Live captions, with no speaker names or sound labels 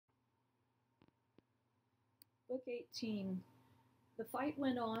Book 18. The fight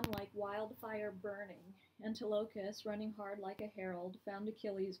went on like wildfire burning. Antilochus, running hard like a herald, found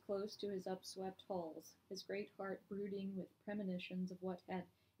Achilles close to his upswept hulls, his great heart brooding with premonitions of what had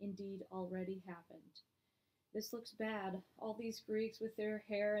indeed already happened. This looks bad, all these Greeks with their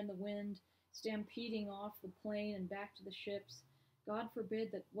hair in the wind, stampeding off the plain and back to the ships. God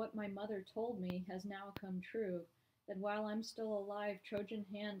forbid that what my mother told me has now come true, that while I'm still alive, Trojan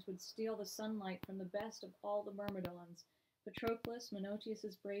hands would steal the sunlight from the best of all the Myrmidons. Patroclus,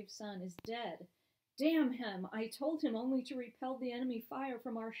 Menoetius' brave son, is dead. Damn him! I told him only to repel the enemy fire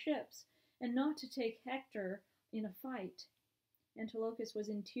from our ships, and not to take Hector in a fight. Antilochus was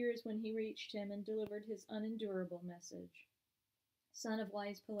in tears when he reached him and delivered his unendurable message. Son of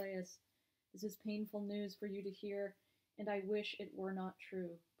wise Peleus, this is painful news for you to hear, and I wish it were not true.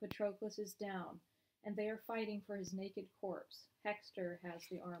 Patroclus is down, and they are fighting for his naked corpse. Hector has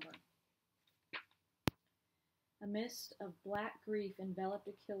the armor. A mist of black grief enveloped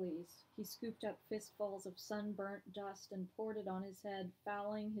Achilles. He scooped up fistfuls of sunburnt dust and poured it on his head,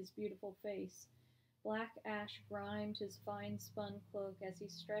 fouling his beautiful face. Black ash grimed his fine-spun cloak as he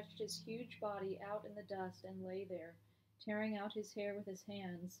stretched his huge body out in the dust and lay there, tearing out his hair with his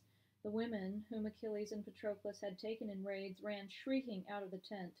hands. The women, whom Achilles and Patroclus had taken in raids, ran shrieking out of the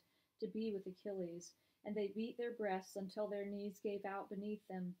tent to be with Achilles, and they beat their breasts until their knees gave out beneath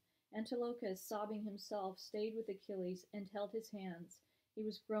them. Antilochus, sobbing himself, stayed with Achilles and held his hands. He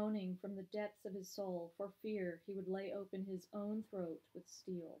was groaning from the depths of his soul, for fear he would lay open his own throat with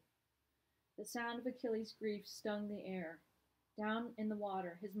steel. The sound of Achilles' grief stung the air. Down in the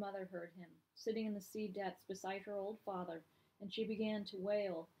water his mother heard him, sitting in the sea depths beside her old father, and she began to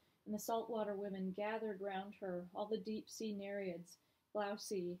wail, and the saltwater women gathered round her, all the deep-sea Nereids,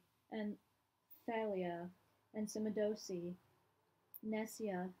 Glauce, and Thalia, and Cymodocea,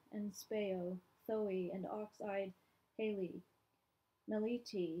 Nesia, and Spao, Thoe, and ox-eyed Hale,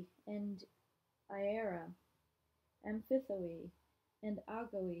 Melite, and Iera, Amphithoe, and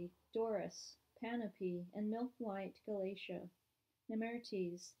Agoe, Doris, Panope, and milk-white Galatia,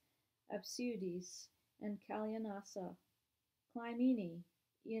 Nemertes, Absiudes, and Callianassa, Clymene,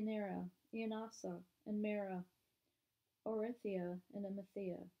 Ionera, Ionassa, and Mera, Orithia, and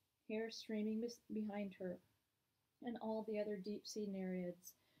Amathea, hair streaming behind her, and all the other deep-sea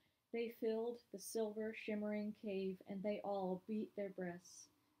Nereids. They filled the silver, shimmering cave, and they all beat their breasts.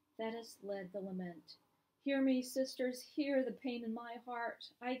 Thetis led the lament. Hear me, sisters, hear the pain in my heart.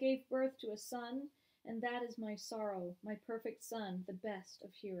 I gave birth to a son, and that is my sorrow, my perfect son, the best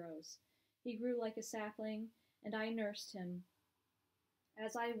of heroes. He grew like a sapling, and I nursed him,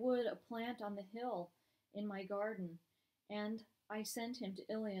 as I would a plant on the hill in my garden, and I sent him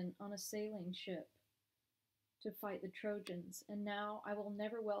to Iliad on a sailing ship to fight the Trojans, and now I will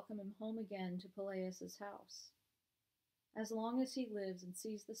never welcome him home again to Peleus' house. As long as he lives and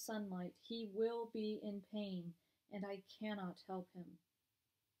sees the sunlight, he will be in pain, and I cannot help him.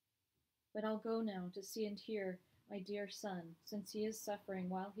 But I'll go now to see and hear my dear son, since he is suffering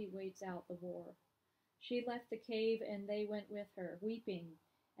while he waits out the war. She left the cave, and they went with her, weeping,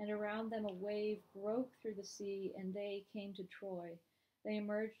 and around them a wave broke through the sea, and they came to Troy. They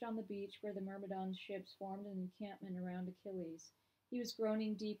emerged on the beach where the Myrmidon ships formed an encampment around Achilles. He was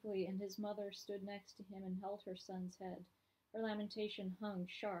groaning deeply, and his mother stood next to him and held her son's head. Her lamentation hung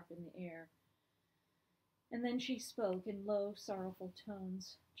sharp in the air. And then she spoke in low, sorrowful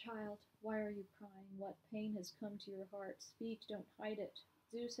tones. Child, why are you crying? What pain has come to your heart? Speak, don't hide it.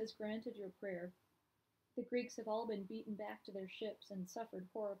 Zeus has granted your prayer. The Greeks have all been beaten back to their ships and suffered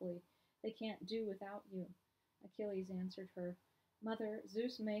horribly. They can't do without you. Achilles answered her. Mother,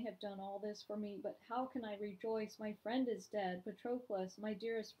 Zeus may have done all this for me, but how can I rejoice? My friend is dead, Patroclus, my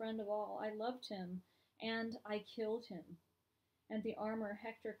dearest friend of all. I loved him, and I killed him. And the armor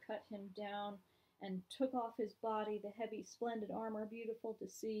Hector cut him down and took off his body, the heavy, splendid armor, beautiful to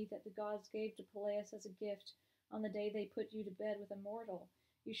see, that the gods gave to Peleus as a gift on the day they put you to bed with a mortal.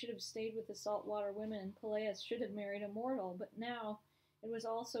 You should have stayed with the saltwater women, and Peleus should have married a mortal, but now it was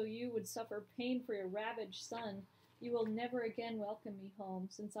also you would suffer pain for your ravaged son. You will never again welcome me home,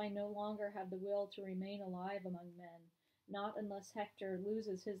 since I no longer have the will to remain alive among men, not unless Hector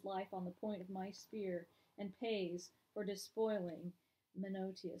loses his life on the point of my spear and pays for despoiling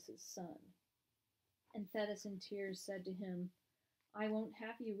Menoetius' son. And Thetis in tears said to him, I won't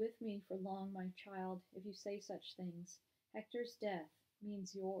have you with me for long, my child, if you say such things. Hector's death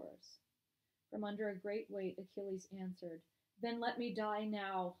means yours. From under a great weight Achilles answered, Then let me die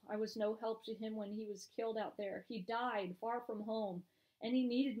now. I was no help to him when he was killed out there. He died far from home, and he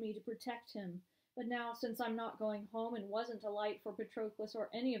needed me to protect him. But now, since I'm not going home and wasn't a light for Patroclus or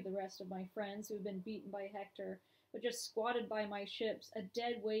any of the rest of my friends who've been beaten by Hector, but just squatted by my ships, a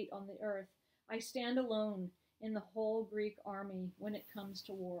dead weight on the earth, I stand alone in the whole Greek army when it comes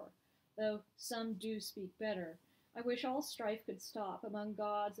to war, though some do speak better. I wish all strife could stop, among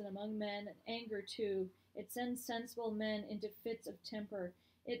gods and among men, and anger too. It sends sensible men into fits of temper.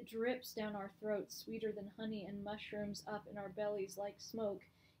 It drips down our throats, sweeter than honey, and mushrooms up in our bellies like smoke.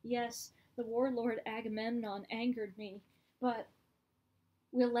 Yes, the warlord Agamemnon angered me, but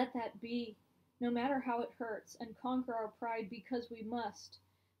we'll let that be, no matter how it hurts, and conquer our pride because we must.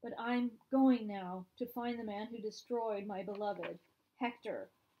 But I'm going now to find the man who destroyed my beloved, Hector.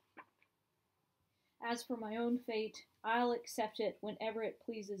 As for my own fate, I'll accept it whenever it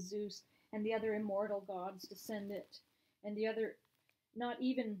pleases Zeus and the other immortal gods to send it. And the other, not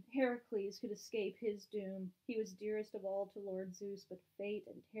even Heracles could escape his doom. He was dearest of all to Lord Zeus, but fate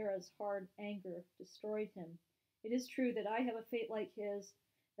and Hera's hard anger destroyed him. It is true that I have a fate like his,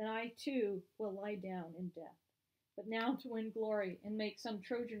 then I too will lie down in death. But now to win glory and make some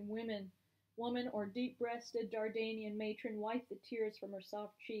Trojan woman or deep-breasted Dardanian matron wipe the tears from her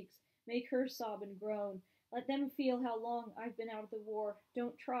soft cheeks, make her sob and groan. Let them feel how long I've been out of the war.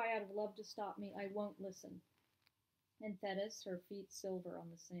 Don't try out of love to stop me. I won't listen. And Thetis, her feet silver on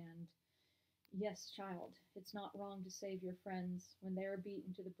the sand. Yes, child, it's not wrong to save your friends when they are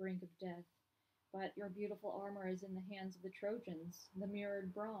beaten to the brink of death. But your beautiful armor is in the hands of the Trojans, the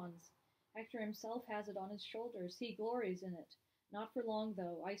mirrored bronze. Hector himself has it on his shoulders. He glories in it. Not for long,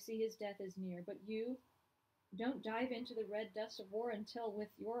 though. I see his death is near. But you, don't dive into the red dust of war until with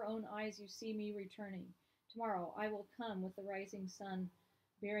your own eyes you see me returning. Tomorrow I will come with the rising sun,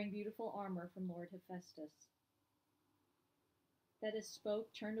 bearing beautiful armor from Lord Hephaestus. Thetis spoke,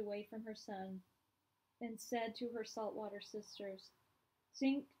 turned away from her son, and said to her saltwater sisters,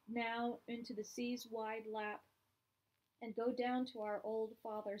 Sink now into the sea's wide lap, and go down to our old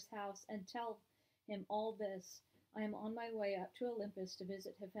father's house, and tell him all this. I am on my way up to Olympus to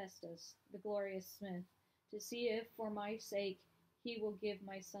visit Hephaestus, the glorious smith, to see if, for my sake, he will give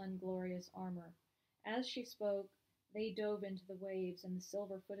my son glorious armor. As she spoke, they dove into the waves, and the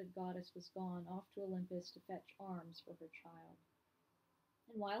silver-footed goddess was gone off to Olympus to fetch arms for her child.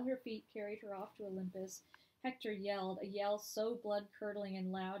 And while her feet carried her off to Olympus, Hector yelled, a yell so blood-curdling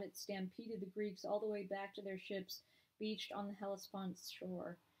and loud it stampeded the Greeks all the way back to their ships beached on the Hellespont's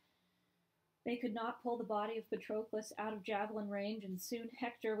shore. They could not pull the body of Patroclus out of javelin range, and soon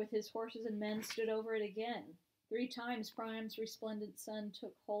Hector, with his horses and men, stood over it again. 3 times Priam's resplendent son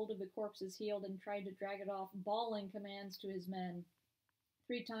took hold of the corpse's heel and tried to drag it off, bawling commands to his men.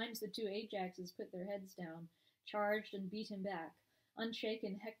 3 times the 2 Ajaxes put their heads down, charged, and beat him back.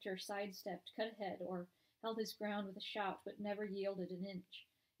 Unshaken, Hector sidestepped, cut ahead, or held his ground with a shout, but never yielded an inch.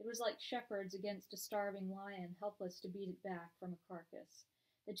 It was like shepherds against a starving lion, helpless to beat it back from a carcass.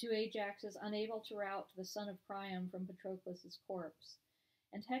 The 2 Ajaxes, unable to rout the son of Priam from Patroclus's corpse.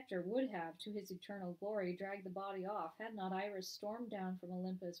 And Hector would have, to his eternal glory, dragged the body off, had not Iris stormed down from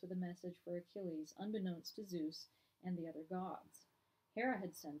Olympus with a message for Achilles, unbeknownst to Zeus and the other gods. Hera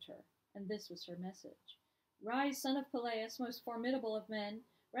had sent her, and this was her message. Rise, son of Peleus, most formidable of men.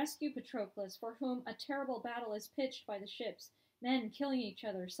 Rescue Patroclus, for whom a terrible battle is pitched by the ships, men killing each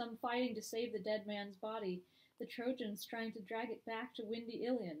other, some fighting to save the dead man's body, the Trojans trying to drag it back to windy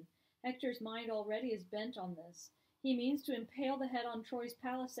Ilion. Hector's mind already is bent on this. He means to impale the head on Troy's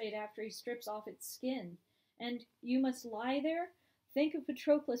palisade after he strips off its skin. And you must lie there? Think of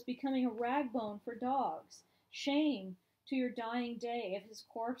Patroclus becoming a rag bone for dogs. Shame to your dying day if his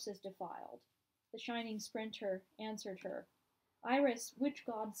corpse is defiled. The shining sprinter answered her. Iris, which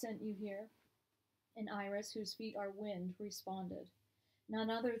god sent you here? And Iris, whose feet are wind, responded. None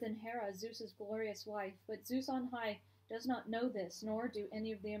other than Hera, Zeus's glorious wife, but Zeus on high does not know this, nor do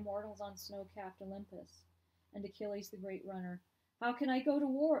any of the immortals on snow-capped Olympus. And Achilles the great runner, how can I go to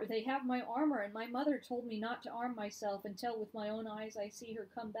war? They have my armor, and my mother told me not to arm myself until with my own eyes I see her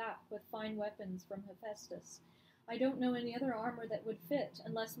come back with fine weapons from Hephaestus. I don't know any other armor that would fit,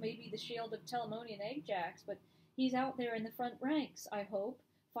 unless maybe the shield of Telamonian Ajax, but he's out there in the front ranks, I hope,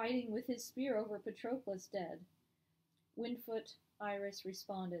 fighting with his spear over Patroclus dead. Windfoot Iris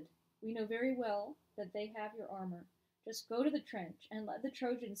responded, we know very well that they have your armor. Just go to the trench and let the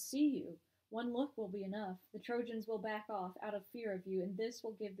Trojans see you. One look will be enough. The Trojans will back off out of fear of you, and this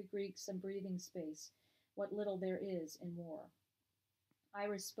will give the Greeks some breathing space, what little there is in war.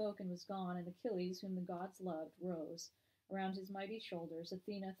 Iris spoke and was gone, and Achilles, whom the gods loved, rose. Around his mighty shoulders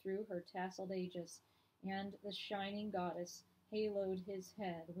Athena threw her tasseled aegis, and the shining goddess haloed his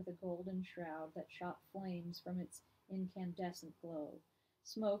head with a golden shroud that shot flames from its incandescent glow.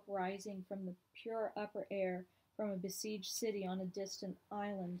 smoke rising from the pure upper air from a besieged city on a distant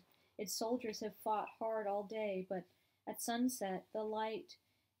island. Its soldiers have fought hard all day, but at sunset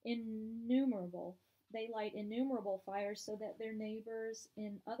innumerable they light innumerable fires so that their neighbors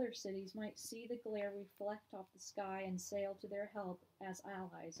in other cities might see the glare reflect off the sky and sail to their help as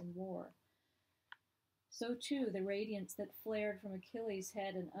allies in war. So too the radiance that flared from Achilles'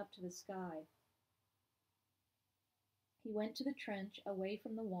 head and up to the sky. He went to the trench away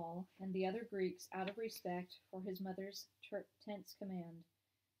from the wall, and the other Greeks, out of respect for his mother's tense command.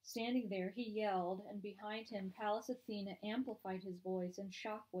 Standing there, he yelled, and behind him Pallas Athena amplified his voice, and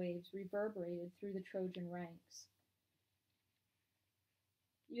shock waves reverberated through the Trojan ranks.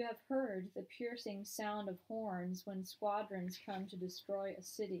 You have heard the piercing sound of horns when squadrons come to destroy a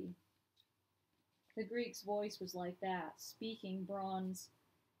city. The Greek's voice was like that, speaking bronze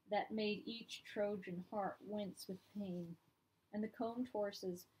that made each Trojan heart wince with pain. And the combed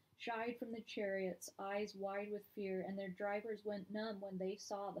horses shied from the chariots, eyes wide with fear, and their drivers went numb when they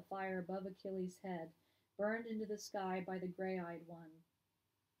saw the fire above Achilles' head, burned into the sky by the gray-eyed one.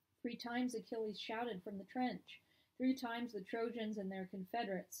 3 times Achilles shouted from the trench. 3 times the Trojans and their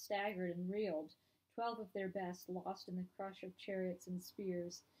confederates staggered and reeled, 12 of their best lost in the crush of chariots and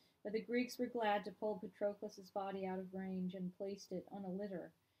spears. But the Greeks were glad to pull Patroclus' body out of range and placed it on a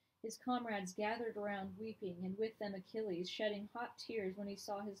litter. His comrades gathered around weeping, and with them Achilles, shedding hot tears when he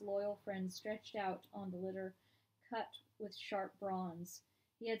saw his loyal friend stretched out on the litter, cut with sharp bronze.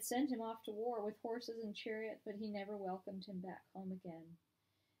 He had sent him off to war with horses and chariot, but he never welcomed him back home again.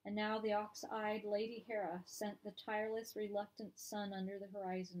 And now the ox-eyed Lady Hera sent the tireless, reluctant sun under the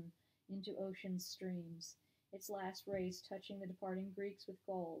horizon into ocean's streams, its last rays touching the departing Greeks with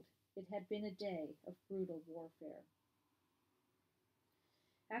gold. It had been a day of brutal warfare.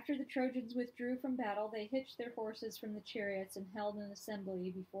 After the Trojans withdrew from battle, they hitched their horses from the chariots and held an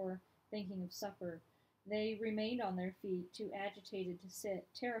assembly before thinking of supper. They remained on their feet, too agitated to sit,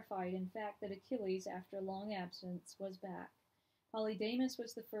 terrified, in fact, that Achilles, after a long absence, was back. Polydamas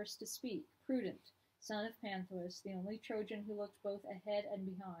was the first to speak, prudent, son of Panthous, the only Trojan who looked both ahead and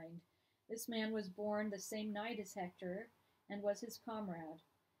behind. This man was born the same night as Hector, and was his comrade.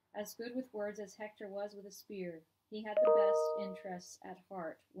 As good with words as Hector was with a spear, he had the best interests at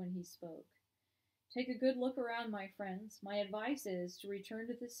heart when he spoke. Take a good look around, my friends. My advice is to return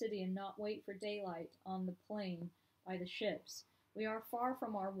to the city and not wait for daylight on the plain by the ships. We are far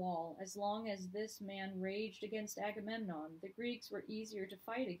from our wall. As long as this man raged against Agamemnon, the Greeks were easier to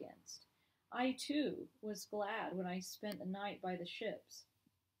fight against. I, too, was glad when I spent the night by the ships,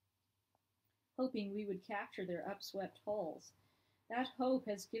 hoping we would capture their upswept hulls. That hope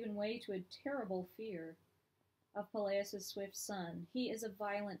has given way to a terrible fear of Peleus' swift son. He is a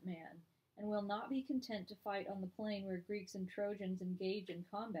violent man, and will not be content to fight on the plain where Greeks and Trojans engage in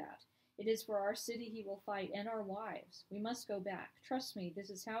combat. It is for our city he will fight, and our wives. We must go back. Trust me, this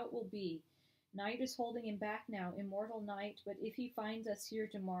is how it will be. Night is holding him back now, immortal night, but if he finds us here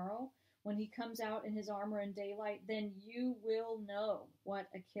tomorrow, when he comes out in his armor in daylight, then you will know what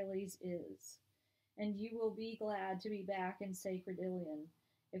Achilles is. And you will be glad to be back in sacred Ilion.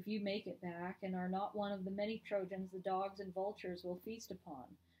 If you make it back, and are not one of the many Trojans the dogs and vultures will feast upon.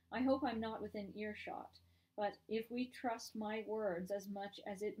 I hope I'm not within earshot, but if we trust my words as much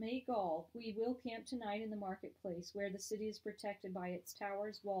as it may gall, we will camp tonight in the marketplace, where the city is protected by its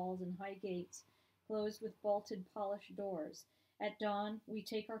towers, walls, and high gates, closed with bolted, polished doors. At dawn, we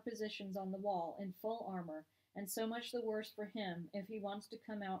take our positions on the wall, in full armor, and so much the worse for him if he wants to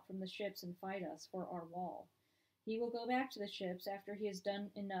come out from the ships and fight us for our wall. He will go back to the ships after he has done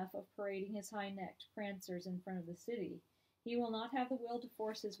enough of parading his high-necked prancers in front of the city. He will not have the will to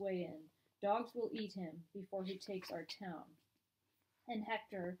force his way in. Dogs will eat him before he takes our town. And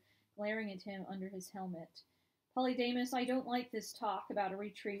Hector, glaring at him under his helmet, Polydamas, I don't like this talk about a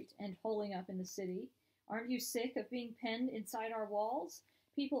retreat and holing up in the city. Aren't you sick of being penned inside our walls?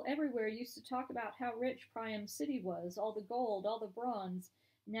 People everywhere used to talk about how rich Priam's city was, all the gold, all the bronze.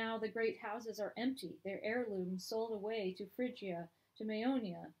 Now the great houses are empty, their heirlooms sold away to Phrygia, to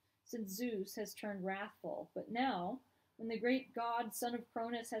Maeonia, since Zeus has turned wrathful. But now, when the great god, son of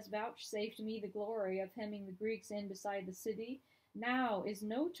Cronus, has vouchsafed me the glory of hemming the Greeks in beside the city, now is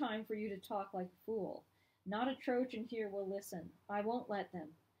no time for you to talk like a fool. Not a Trojan here will listen. I won't let them.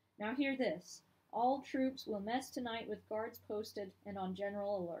 Now hear this. All troops will mess tonight with guards posted and on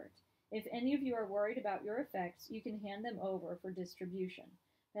general alert. If any of you are worried about your effects, you can hand them over for distribution.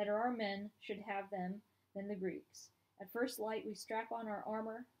 Better our men should have them than the Greeks. At first light we strap on our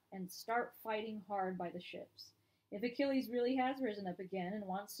armor and start fighting hard by the ships. If Achilles really has risen up again and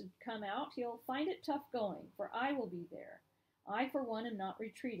wants to come out, he'll find it tough going, for I will be there. I, for one, am not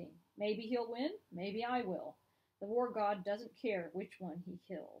retreating. Maybe he'll win, maybe I will. The war god doesn't care which one he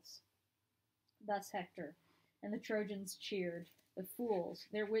kills. Thus Hector, and the Trojans cheered, the fools,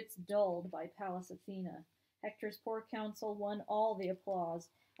 their wits dulled by Pallas Athena. Hector's poor counsel won all the applause,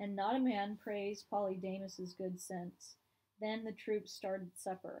 and not a man praised Polydamas's good sense. Then the troops started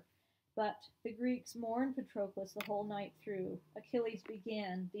supper. But the Greeks mourned Patroclus the whole night through. Achilles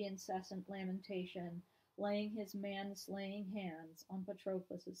began the incessant lamentation, laying his man-slaying hands on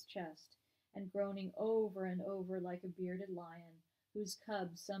Patroclus's chest, and groaning over and over like a bearded lion, whose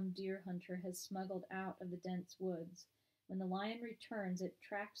cub some deer hunter has smuggled out of the dense woods. When the lion returns, it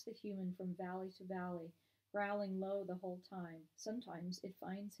tracks the human from valley to valley, growling low the whole time. Sometimes it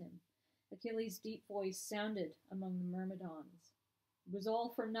finds him. Achilles' deep voice sounded among the Myrmidons. It was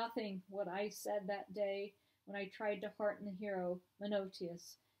all for nothing, what I said that day when I tried to hearten the hero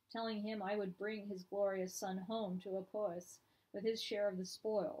Menoetius, telling him I would bring his glorious son home to Epous with his share of the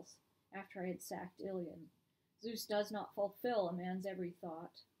spoils, after I had sacked Iliad. Zeus does not fulfill a man's every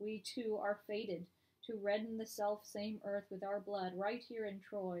thought. We, too, are fated to redden the self-same earth with our blood right here in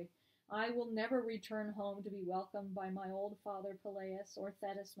Troy. I will never return home to be welcomed by my old father Peleus or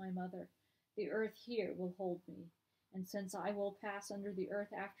Thetis my mother. The earth here will hold me. And since I will pass under the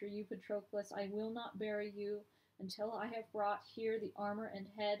earth after you, Patroclus, I will not bury you until I have brought here the armor and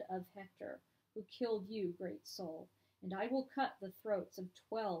head of Hector, who killed you, great soul. And I will cut the throats of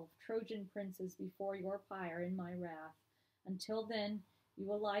 12 Trojan princes before your pyre in my wrath. Until then, you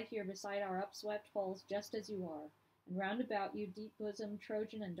will lie here beside our upswept hulls just as you are, and round about you deep-bosomed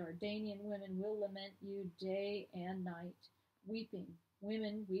Trojan and Dardanian women will lament you day and night, weeping,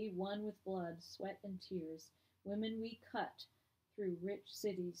 women we won with blood, sweat, and tears, women we cut through rich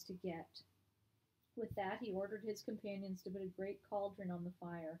cities to get. With that, he ordered his companions to put a great cauldron on the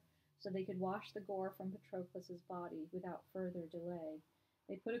fire, so they could wash the gore from Patroclus's body without further delay.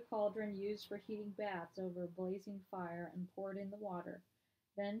 They put a cauldron used for heating baths over a blazing fire and poured in the water,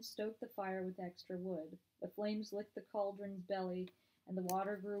 then stoked the fire with extra wood. The flames licked the cauldron's belly, and the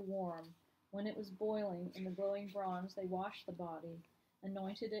water grew warm. When it was boiling in the glowing bronze, they washed the body,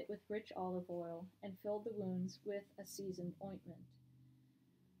 anointed it with rich olive oil, and filled the wounds with a seasoned ointment.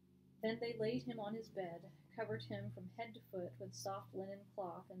 Then they laid him on his bed, covered him from head to foot with soft linen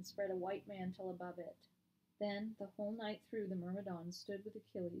cloth, and spread a white mantle above it. Then, the whole night through, the Myrmidons stood with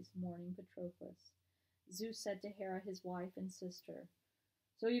Achilles, mourning Patroclus. Zeus said to Hera, his wife and sister,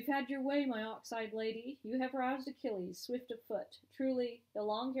 "So you've had your way, my ox-eyed lady. You have roused Achilles, swift of foot. Truly, the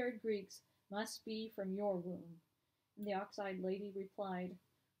long-haired Greeks must be from your womb." And the ox-eyed lady replied,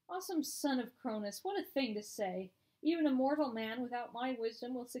 "Awesome son of Cronus, what a thing to say! Even a mortal man without my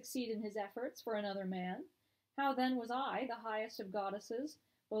wisdom will succeed in his efforts for another man. How then was I, the highest of goddesses,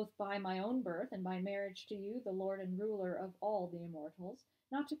 both by my own birth and by marriage to you, the lord and ruler of all the immortals,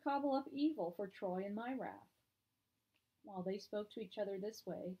 not to cobble up evil for Troy in my wrath?" While they spoke to each other this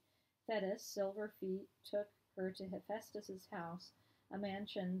way, Thetis, Silver-Feet, took her to Hephaestus's house, a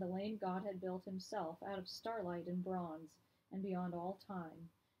mansion the lame god had built himself out of starlight and bronze, and beyond all time.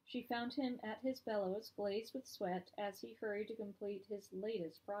 She found him at his bellows, glazed with sweat, as he hurried to complete his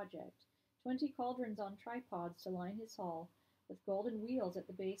latest project. 20 cauldrons on tripods to line his hall, with golden wheels at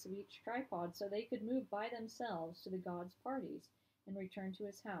the base of each tripod so they could move by themselves to the god's parties, and return to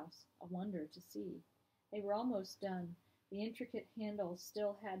his house, a wonder to see. They were almost done. The intricate handles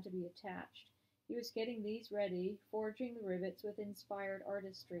still had to be attached. He was getting these ready, forging the rivets with inspired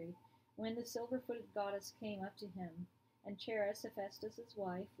artistry, when the silver-footed goddess came up to him, and Charis, Hephaestus's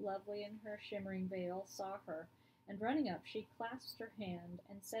wife, lovely in her shimmering veil, saw her, and running up she clasped her hand,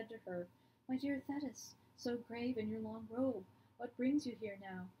 and said to her, "My dear Thetis, so grave in your long robe, what brings you here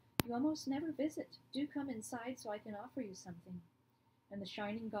now? You almost never visit. Do come inside so I can offer you something." And the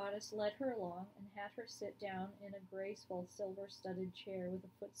shining goddess led her along, and had her sit down in a graceful silver-studded chair with a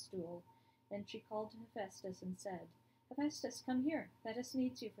footstool. Then she called to Hephaestus and said, "Hephaestus, come here. Thetis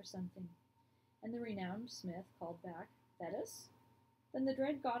needs you for something." And the renowned smith called back, "Thetis? Then the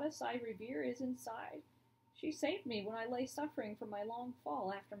dread goddess I revere is inside. She saved me when I lay suffering from my long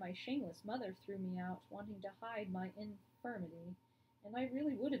fall after my shameless mother threw me out, wanting to hide my infirmity. And I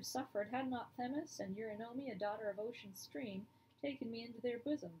really would have suffered had not Themis and Eurynome, a daughter of Ocean's stream, taken me into their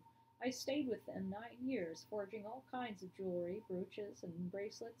bosom. I stayed with them 9 years, forging all kinds of jewelry, brooches and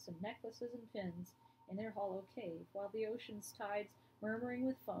bracelets and necklaces and pins, in their hollow cave, while the ocean's tides, murmuring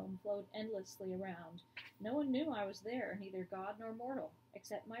with foam, flowed endlessly around. No one knew I was there, neither god nor mortal,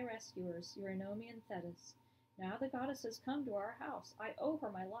 except my rescuers, Eurynome and Thetis. Now the goddess has come to our house. I owe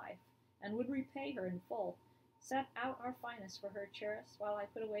her my life, and would repay her in full. Set out our finest for her, Charis, while I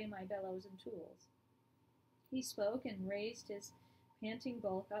put away my bellows and tools." He spoke and raised his panting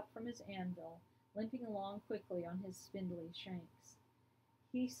bulk up from his anvil, limping along quickly on his spindly shanks.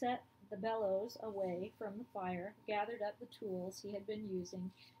 He set the bellows away from the fire, gathered up the tools he had been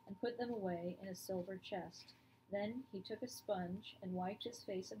using, and put them away in a silver chest. Then he took a sponge and wiped his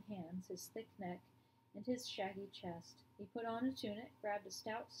face and hands, his thick neck, and his shaggy chest. He put on a tunic, grabbed a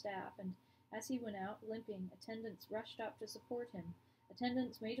stout staff, and as he went out, limping, attendants rushed up to support him,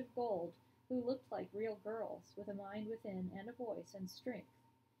 attendants made of gold, who looked like real girls, with a mind within, and a voice, and strength,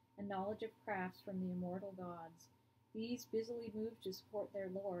 and knowledge of crafts from the immortal gods. These busily moved to support their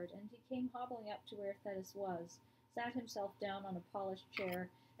lord, and he came hobbling up to where Thetis was, sat himself down on a polished chair,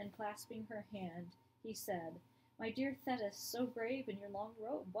 and clasping her hand, he said, "My dear Thetis, so brave in your long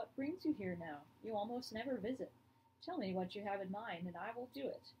robe, what brings you here now? You almost never visit. Tell me what you have in mind, and I will do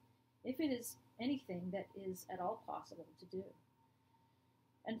it, if it is anything that is at all possible to do."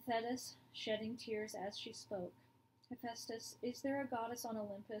 And Thetis, shedding tears as she spoke, "Hephaestus, is there a goddess on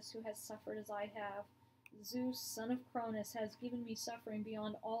Olympus who has suffered as I have? Zeus, son of Cronus, has given me suffering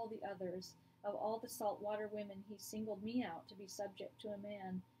beyond all the others. Of all the saltwater women, he singled me out to be subject to a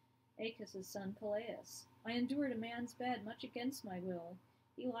man, Aeacus' son Peleus. I endured a man's bed much against my will.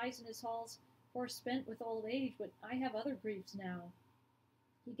 He lies in his halls forespent with old age, but I have other griefs now.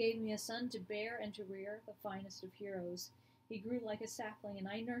 He gave me a son to bear and to rear, the finest of heroes. He grew like a sapling, and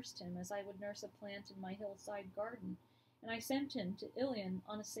I nursed him as I would nurse a plant in my hillside garden. And I sent him to Iliad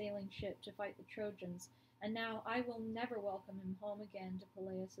on a sailing ship to fight the Trojans, and now I will never welcome him home again to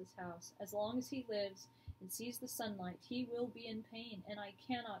Peleus' house. As long as he lives and sees the sunlight, he will be in pain, and I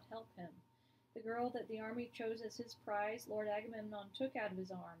cannot help him. The girl that the army chose as his prize, Lord Agamemnon took out of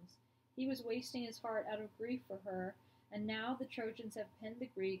his arms. He was wasting his heart out of grief for her, and now the Trojans have penned the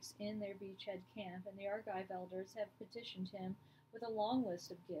Greeks in their beachhead camp, and the Argive elders have petitioned him with a long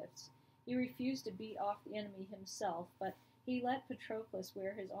list of gifts. He refused to beat off the enemy himself, but he let Patroclus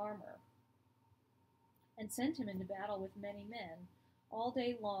wear his armor and sent him into battle with many men. All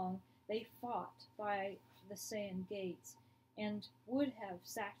day long they fought by the Scaean gates, and would have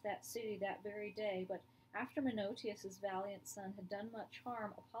sacked that city that very day, but after Menoetius' valiant son had done much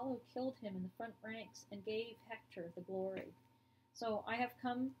harm, Apollo killed him in the front ranks and gave Hector the glory. So I have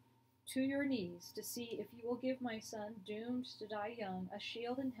come to your knees to see if you will give my son, doomed to die young, a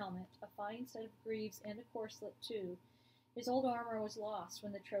shield and helmet, a fine set of greaves, and a corslet too. His old armor was lost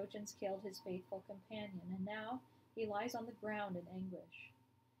when the Trojans killed his faithful companion, and now he lies on the ground in anguish."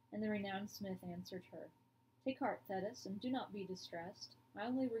 And the renowned smith answered her, "Take heart, Thetis, and do not be distressed. I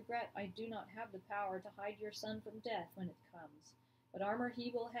only regret I do not have the power to hide your son from death when it comes. But armor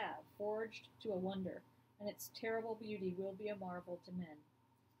he will have, forged to a wonder, and its terrible beauty will be a marvel to men."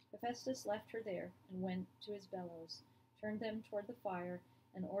 Hephaestus left her there, and went to his bellows, turned them toward the fire,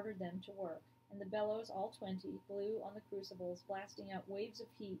 and ordered them to work. And the bellows, all 20, blew on the crucibles, blasting out waves of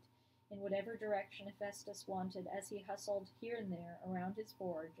heat in whatever direction Hephaestus wanted as he hustled here and there around his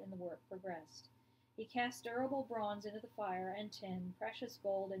forge, and the work progressed. He cast durable bronze into the fire, and tin, precious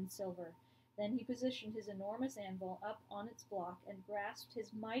gold, and silver. Then he positioned his enormous anvil up on its block, and grasped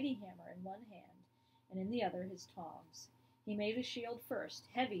his mighty hammer in one hand, and in the other his tongs. He made a shield first,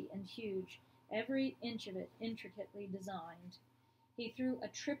 heavy and huge, every inch of it intricately designed. He threw a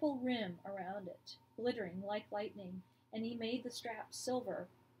triple rim around it, glittering like lightning, and he made the straps silver.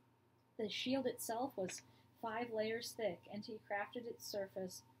 The shield itself was 5 layers thick, and he crafted its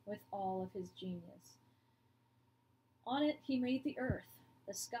surface with all of his genius. On it he made the earth,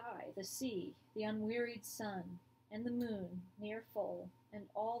 the sky, the sea, the unwearied sun, and the moon, near full, and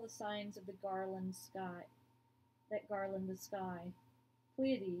all the signs of the garland sky that garland the sky.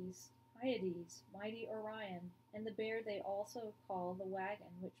 Pleiades, Hyades, mighty Orion, and the bear they also call the wagon,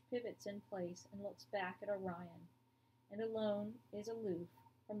 which pivots in place and looks back at Orion, and alone is aloof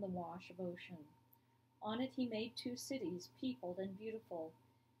from the wash of ocean. On it he made 2 cities, peopled and beautiful,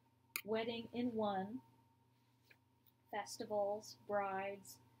 wedding in one, festivals,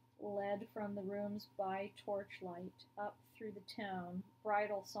 brides, led from the rooms by torchlight, up through the town,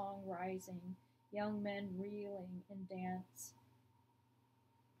 bridal song rising, young men reeling in dance,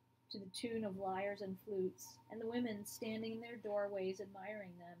 to the tune of lyres and flutes, and the women standing in their doorways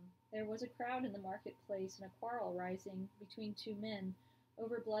admiring them. There was a crowd in the marketplace, and a quarrel rising between 2 men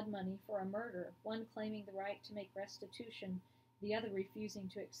over blood money for a murder, one claiming the right to make restitution, the other refusing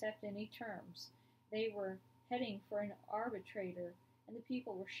to accept any terms. They were heading for an arbitrator, and the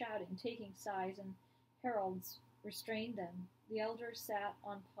people were shouting, taking sides, and heralds restrained them. The elders sat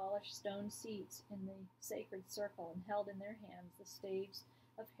on polished stone seats in the sacred circle, and held in their hands the staves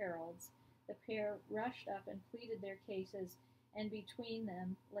of heralds. The pair rushed up and pleaded their cases and between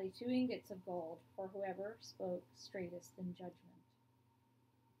them lay 2 ingots of gold for whoever spoke straightest in judgment.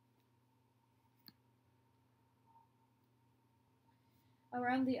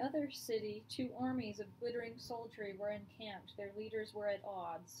 Around the other city, 2 armies of glittering soldiery were encamped. Their leaders were at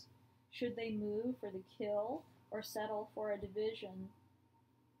odds. Should they move for the kill or settle for a division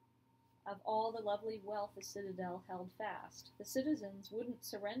of all the lovely wealth the citadel held fast? The citizens wouldn't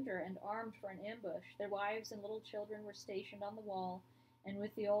surrender and armed for an ambush. Their wives and little children were stationed on the wall, and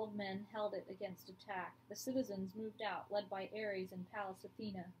with the old men held it against attack. The citizens moved out, led by Ares and Pallas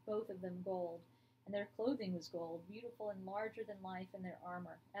Athena, both of them gold, and their clothing was gold, beautiful and larger than life in their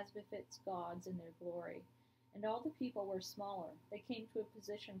armor, as befits gods in their glory. And all the people were smaller. They came to a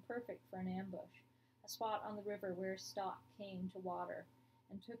position perfect for an ambush, a spot on the river where stock came to water,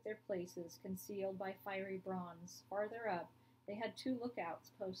 and took their places, concealed by fiery bronze. Farther up, they had 2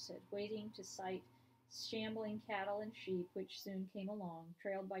 lookouts posted, waiting to sight shambling cattle and sheep, which soon came along,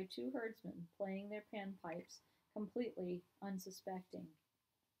 trailed by 2 herdsmen, playing their panpipes, completely unsuspecting.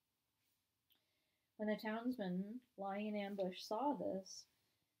 When the townsmen, lying in ambush, saw this,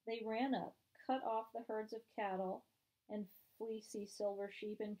 they ran up, cut off the herds of cattle and fleecy silver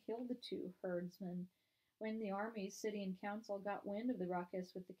sheep, and killed the 2 herdsmen. When the armies, city, and council got wind of the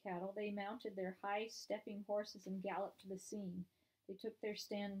ruckus with the cattle, they mounted their high-stepping horses and galloped to the scene. They took their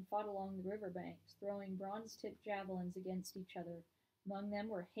stand and fought along the river banks, throwing bronze-tipped javelins against each other. Among them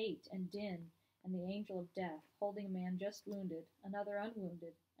were Hate and Din, and the angel of death, holding a man just wounded, another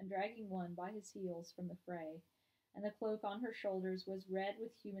unwounded, and dragging one by his heels from the fray. And the cloak on her shoulders was red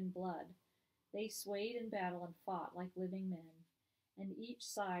with human blood. They swayed in battle and fought like living men, and each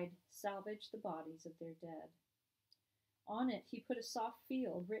side salvaged the bodies of their dead. On it he put a soft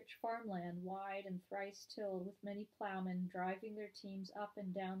field, rich farmland, wide and thrice tilled, with many ploughmen driving their teams up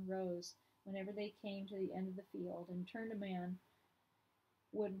and down rows whenever they came to the end of the field, and turned a man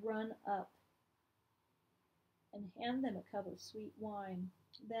would run up and hand them a cup of sweet wine.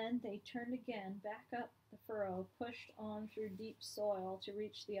 Then they turned again, back up the furrow, pushed on through deep soil to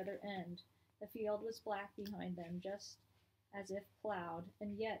reach the other end. The field was black behind them, just as if plowed,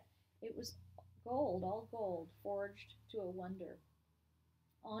 and yet it was gold, all gold, forged to a wonder.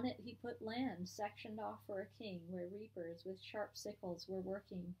 On it he put land, sectioned off for a king, where reapers with sharp sickles were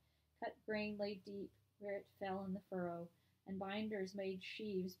working. Cut grain lay deep where it fell in the furrow, and binders made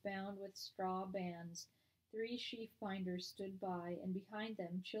sheaves bound with straw bands. 3 sheaf binders stood by, and behind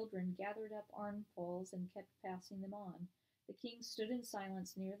them children gathered up armfuls and kept passing them on. The king stood in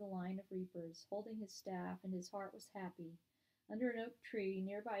silence near the line of reapers, holding his staff, and his heart was happy. Under an oak tree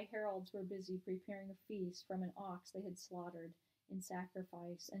nearby, heralds were busy preparing a feast from an ox they had slaughtered in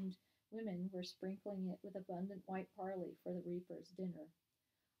sacrifice, and women were sprinkling it with abundant white barley for the reapers' dinner.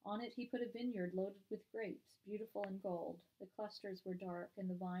 On it he put a vineyard loaded with grapes, beautiful in gold. The clusters were dark, and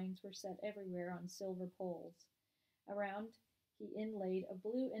the vines were set everywhere on silver poles. Around he inlaid a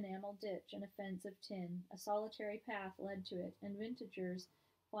blue enamel ditch and a fence of tin. A solitary path led to it, and vintagers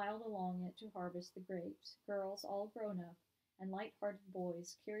filed along it to harvest the grapes. Girls, all grown up, and light-hearted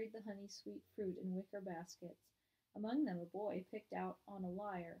boys carried the honey-sweet fruit in wicker baskets. Among them a boy picked out on a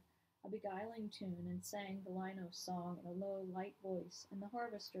lyre a beguiling tune, and sang the Linos song in a low, light voice, and the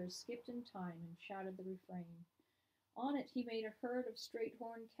harvesters skipped in time and shouted the refrain. On it he made a herd of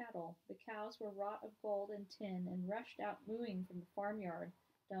straight-horned cattle. The cows were wrought of gold and tin, and rushed out mooing from the farmyard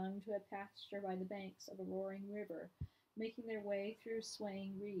dung to a pasture by the banks of a roaring river, making their way through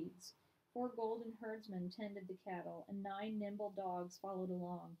swaying reeds. 4 golden herdsmen tended the cattle, and 9 nimble dogs followed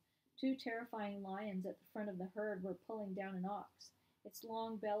along. 2 terrifying lions at the front of the herd were pulling down an ox. Its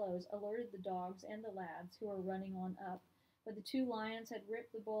long bellows alerted the dogs and the lads who were running on up, but the 2 lions had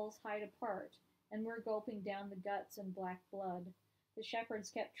ripped the bull's hide apart and were gulping down the guts and black blood. The shepherds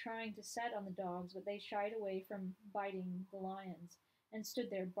kept trying to set on the dogs, but they shied away from biting the lions and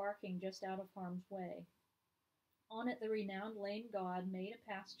stood there barking just out of harm's way. On it the renowned lame god made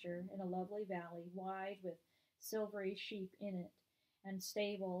a pasture in a lovely valley, wide with silvery sheep in it, and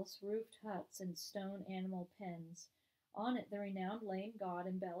stables, roofed huts, and stone animal pens. On it the renowned lame god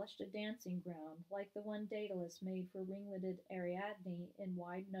embellished a dancing ground, like the one Daedalus made for ringleted Ariadne in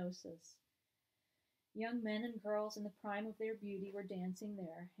wide Knossos. Young men and girls in the prime of their beauty were dancing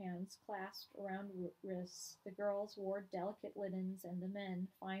there, hands clasped around wrists. The girls wore delicate linens, and the men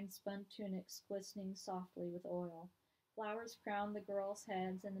fine spun tunics glistening softly with oil. Flowers crowned the girls'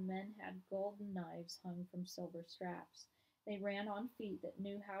 heads, and the men had golden knives hung from silver straps. They ran on feet that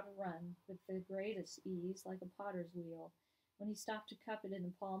knew how to run with the greatest ease, like a potter's wheel, when he stopped to cup it in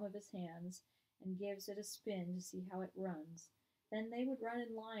the palm of his hands and gives it a spin to see how it runs. Then they would run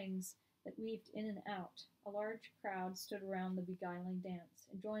in lines that weaved in and out. A large crowd stood around the beguiling dance,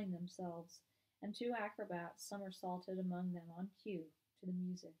 enjoying themselves, and two acrobats somersaulted among them on cue to the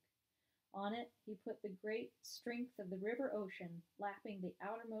music. On it he put the great strength of the river ocean, lapping the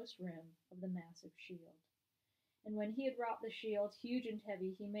outermost rim of the massive shield. And when he had wrought the shield, huge and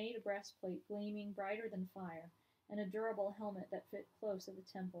heavy, he made a breastplate gleaming brighter than fire, and a durable helmet that fit close at the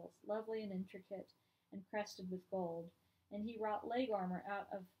temples, lovely and intricate, and crested with gold. And he wrought leg armor out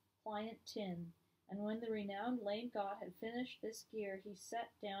of pliant tin. And when the renowned lame god had finished this gear, he sat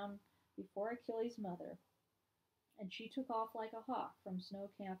down before Achilles' mother, and she took off like a hawk from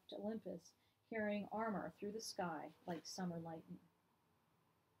snow-capped Olympus, carrying armor through the sky like summer lightning.